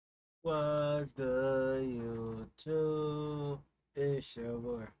What's good, YouTube? It's your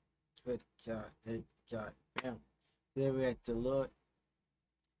boy, Good Fam. Then we at the Lord,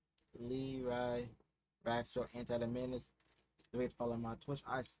 Leroy, RACKS anti the Menace. The way to follow my Twitch.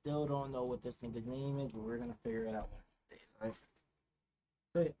 I still don't know what this nigga's name is, but we're gonna figure it out one of these days, right?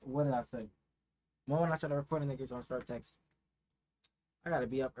 So, what did I say? When I started recording, niggas gonna start texting. I gotta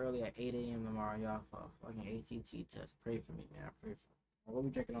be up early at 8 a.m. tomorrow, y'all, for a fucking ACT test. Pray for me, man. Pray for me. What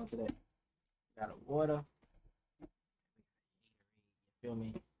we drinking on today? Got a water. You feel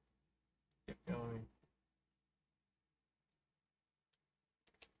me? You feel me?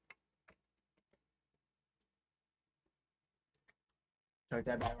 Check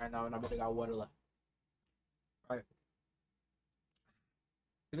that back right now, and I really got water left. Right.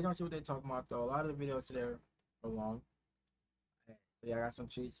 You're gonna see what they're talking about, though. A lot of the videos today are long. So yeah, I got some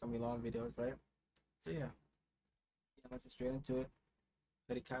cheats, some long videos, right? So yeah, let's get straight into it.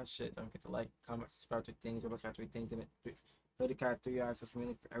 Hoodie Cat shit. Don't forget to like, comment, subscribe to things. We'll got 3 things in it. Hoodie Cat 3 eyes. Social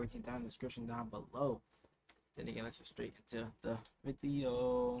media for everything down in the description down below. Then again, let's get straight into the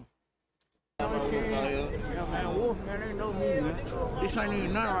video. Yeah, man, Wolf, man, ain't no me, man. This ain't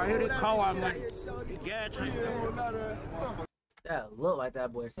even nothing right here. They call out, man. Gas tank. That look like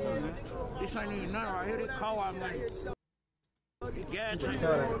that boy's son. This ain't even nothing right here. They call out, man. You can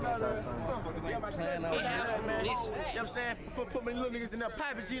tell that's my son. You know what I'm saying? Before put my little niggas in that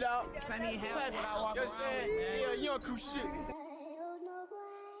pipe, G dog. You know what I'm saying? Yeah, young crew shit.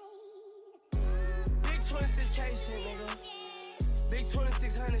 Big 26K shit, nigga. Big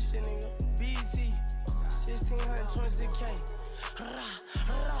 2600 shit, nigga. BET 1626K.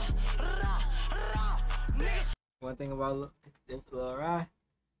 One thing about this little ride.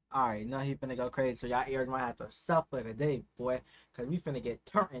 Alright, now he finna go crazy, so y'all ears might have to suffer today, boy. Cause we finna get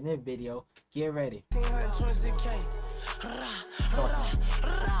turned in this video. Get ready. 1626K.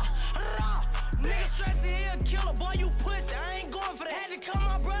 Nigga stressing here, killer, boy, you pussy. I ain't going for that. Had to cut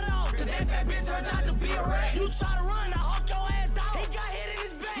my brother off. Cause that fat bitch turned out to be a rat. You try to run, I hawk your ass down. He got hit in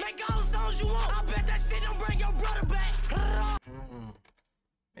his back. Make all the songs you want. I bet that shit don't bring your brother back.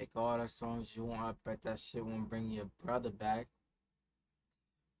 Make all the songs you want. I bet that shit won't bring your brother back.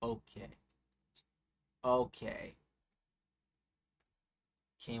 Okay.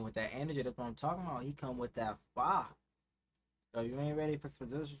 Came with that energy. That's what I'm talking about. He come with that fire. So you ain't ready for some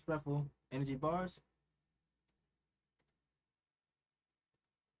disrespectful energy bars?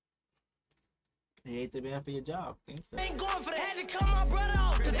 He hate the man for your job. So. Ain't going for the head to cut my brother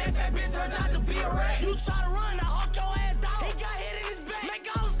off. Cause that fat bitch turned out to be a rat. You try to run, I hawk your ass down. He got hit in his back. Make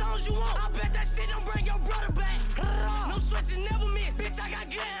all the songs you want. I bet that shit don't bring your brother back. No switches, never miss. Bitch, I got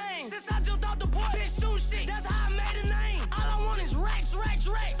good aim. Since I jumped off the board, bitch, shoot shit. That's how I made a name. All I want is racks.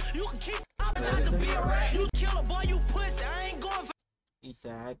 You can keep I bet not to be a rat. You killer, boy, you pussy. I ain't going for. He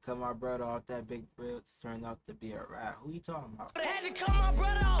said, I cut my brother off. That big brother turned out to be a rat. Who you talking about? I had to cut my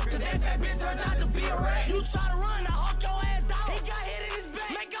brother off. Cause that fat bitch turned out to be a rat. You try to run, I hawk your ass down. He got hit in his back.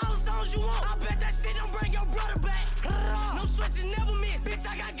 Make all the songs you want. I bet that shit don't bring your brother back. No switches, never miss. Bitch,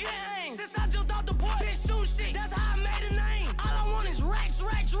 I got good aim. Since I jumped off the board, bitch, shoot shit. That's how I made a name. All I want is racks.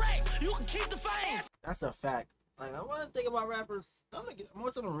 You can keep the fame. That's a fact. Like, I want to think about rappers.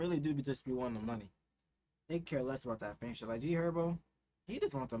 Most of them really do just be wanting the money. They care less about that fame shit. Like G Herbo, he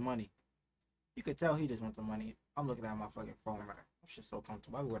just want the money. You could tell he just want the money. I'm looking at my fucking phone right now. I'm just so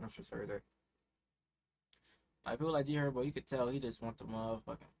comfortable. I be wearing them shits every day. Like people like G Herbo, you could tell he just want the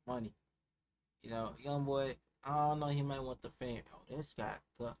motherfucking money. You know, young boy, I don't know, he might want the fame. Oh, this guy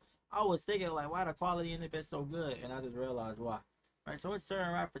good. I was thinking like, why the quality in it been so good, and I just realized why. Right, so it's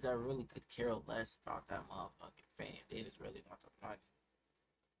certain rappers that really could care less about that motherfucking fame. They just really want the money.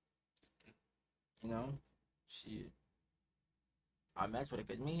 You know, shit. I mess with it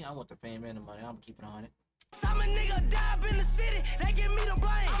because me, I want the fame and the money. I'm keeping on it. I'm a nigga die up in the city, they give me the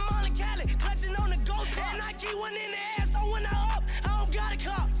blame. I'm on the Cali, clutching on the ghost. And I keep one in the ass, so when I up, I don't got a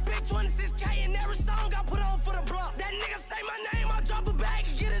cop. Big 26K in every song I put on for the block. That nigga say my name, I drop a bag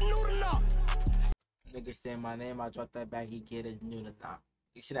and get his noodle knock. Nigga say my name, I drop that bag, he get his noodle knock.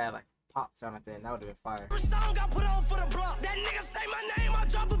 You should have like a pop sound like that, and that would have been fire. Every song I put on for the block. That nigga say my name, I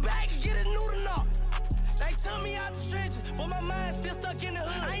drop a bag and get his noodle knock. They took me out the trenches, but my mind's still stuck in the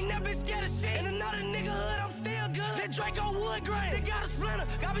hood. I ain't never been scared of shit. In another nigga hood, I'm still good. That Draco wood grain, they got a splinter.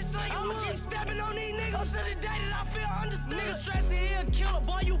 Got me slinging. I'ma keep stepping on these niggas until the day that I feel understood. Nigga stressing here, killer,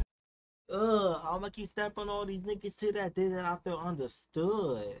 boy, you. I'ma keep stepping on these niggas to that day that I feel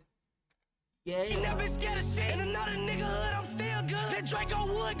understood. Yeah. Ain't never been scared of shit. In another nigga hood, I'm still good. That Draco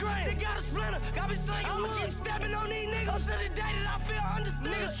wood grain, they got a splinter. Got me slinging. I'ma keep stepping on these niggas until the day that I feel understood.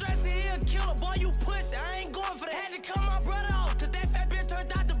 Nigga stressing here, killer, boy, you pussy. I ain't going for that. Had to cut my brother off, cause that fat bitch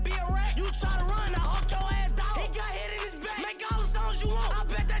turned out to be a rat.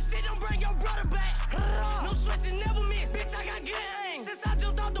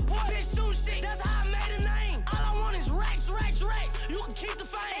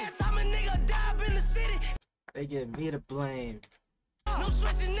 blame. Every time a nigga die up in the city, They give me the blame. no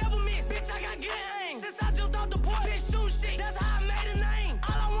switching, never miss. Bitch, I got good aim. Since I jumped off the porch, bitch, shoot shit. That's how I made a name.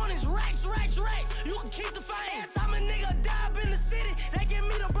 All I want is racks, racks, racks. You can keep the fame. Every time a nigga die up in the city, they give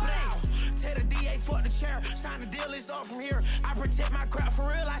me the blame. Tell the DA, fuck the chair. Sign the deal, it's up from here. I protect my crap for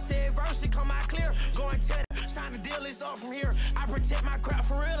real. I said verse, it come out clear. Go and tell the sign the deal, it's up from here. I protect my crap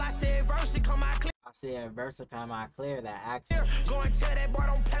for real. I said verse, it come out clear. I said Versa come out clear that axe. Go and tell that boy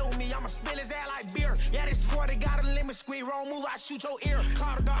don't play with me. I'ma spill his ass like beer. Yeah, this 40 got a limit. Squeeze, wrong move, I shoot your ear.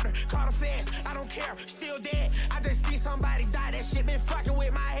 Call the doctor, call the fast. I don't care, still dead. I just see somebody die. That shit been fucking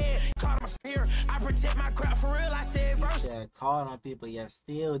with my head. Call him a spear. I protect my crap for real. I said verse. Yeah, called on people, yeah,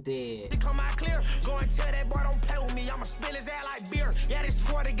 still dead. Come out clear. Go and tell that boy don't play with me. I'ma spill his ass like beer. Yeah, this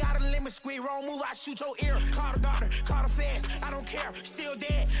 40 got a limit. Squeeze, wrong move, I shoot your ear. Call the doctor, call the fast. I don't care, still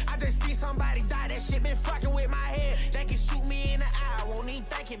dead. I just see somebody die. That shit been fucking with my head. They can shoot me in the eye. Won't even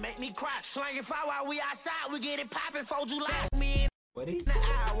think it, make me cry. Slanging fire while we outside. We get it poppin' 4 July. Me in What he the said?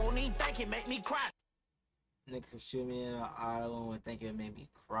 eye. Won't even think it, make me cry. Niggas will shoot me in the auto and think it made me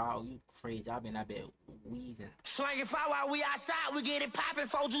cry. Oh, you crazy. I been that bit wheezing. Slanging fire while we outside, we get it poppin'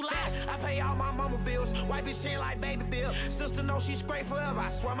 4 July. I pay all my mama bills, wipe his chin like baby bill. Sister know she's great forever. I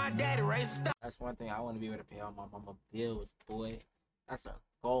swear my daddy raised stuff. That's one thing I want to be able to pay all my mama bills, boy. That's a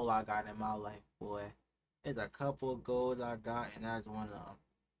goal I got in my life, boy. There's a couple of goals I got, and that's one of them.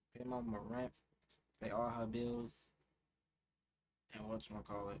 Pay my mama rent, pay all her bills, and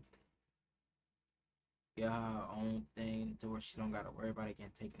whatchamacallit, get her own thing to where she don't gotta worry about it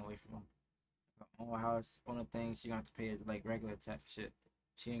getting taken away from her own house. Only thing she gonna have to pay is like regular tax shit.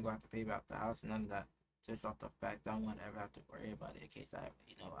 She ain't gonna have to pay about the house and none of that. Just off the fact I don't want to ever have to worry about it in case I,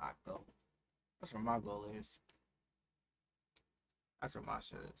 I go. That's what my goal is. That's what my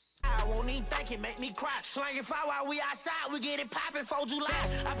shit is. I won't even think it, make me cry. Slanging fire while we outside, we get it poppin' 4 July.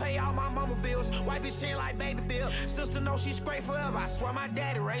 I pay all my mama bills, wipe his chin like baby bill. Sister know she's great forever. I swear my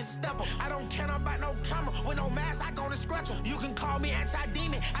daddy raised a stepper. I don't care about no camera with no mask. I gonna scratch him. You can call me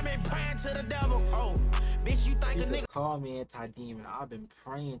anti-demon. I've been praying to the devil. Oh, bitch, you think You a can nigga call me anti-demon. I've been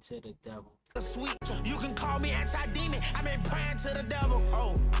praying to the devil. sweet? You can call me anti-demon. I've been praying to the devil.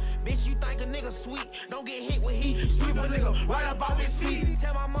 Oh, bitch, you think a nigga sweet? Don't get hit with heat. Sweep a nigga right up off his feet.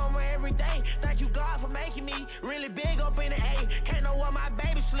 Tell my mama every day, thank you God for making me really big up in the A. Can't know where my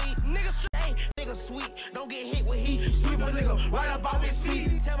baby sleep. Nigga straight, nigga sweet. Don't get hit with heat. Sweep a nigga right up off his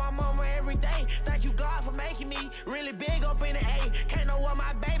feet. Tell my mama every day, thank you God for making me really big up in the A. Can't know where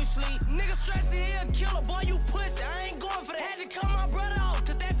my baby sleep. Nigga stressing here, killer boy, you pussy. I ain't going for that. Had to cut my brother off,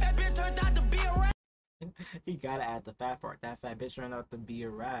 cause that fat bitch turned out to be a rat. He gotta add the fat part. That fat bitch turned out to be a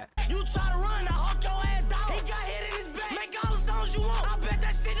rat. You try to run, I hawk your ass down. He got hit in his back. Make all the songs you want. I bet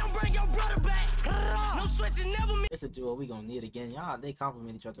that shit don't bring your brother back. No switching, never miss. It's a duo we gonna need again. Y'all, they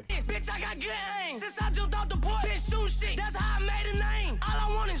compliment each other. Bitch, I got good aim. Since I jumped off the porch, bitch, shoot shit. That's how I made a name. All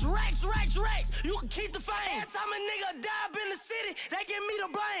I want is racks, racks, racks. You can keep the fame. Every time a nigga die up in the city, they give me the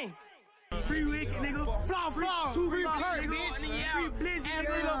blame. Free wicked, nigga. Flaw. Two free perk, bitch. Free blitz,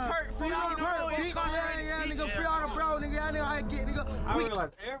 nigga. Perk. Free all the perk, bitch. Yeah, nigga. Free all the bro, nigga. I know how to get, nigga. I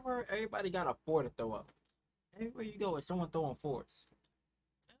realize everybody got a 4 to throw up. Everywhere you go, it's someone throwing 4s.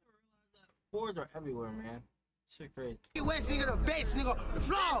 I never realized that 4s are everywhere, man. Shit crazy. West nigga the best, nigga.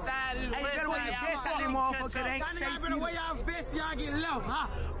 Flaw. Hey, you better wear your vest out there, motherfucker. They ain't safe. Y'all better wear y'all vest, y'all get left, huh?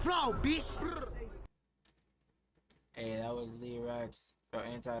 Flaw, bitch. Hey, that was Lee Racks for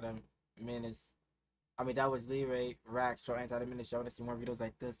Menace. I mean, that was Lee Racks for Menace. Y'all want to see more videos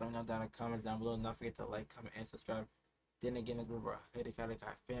like this? Let me know down in the comments down below. Don't forget to like, comment, and subscribe. Then again, it's River. Hey, the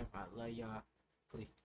fam. I love y'all. Click.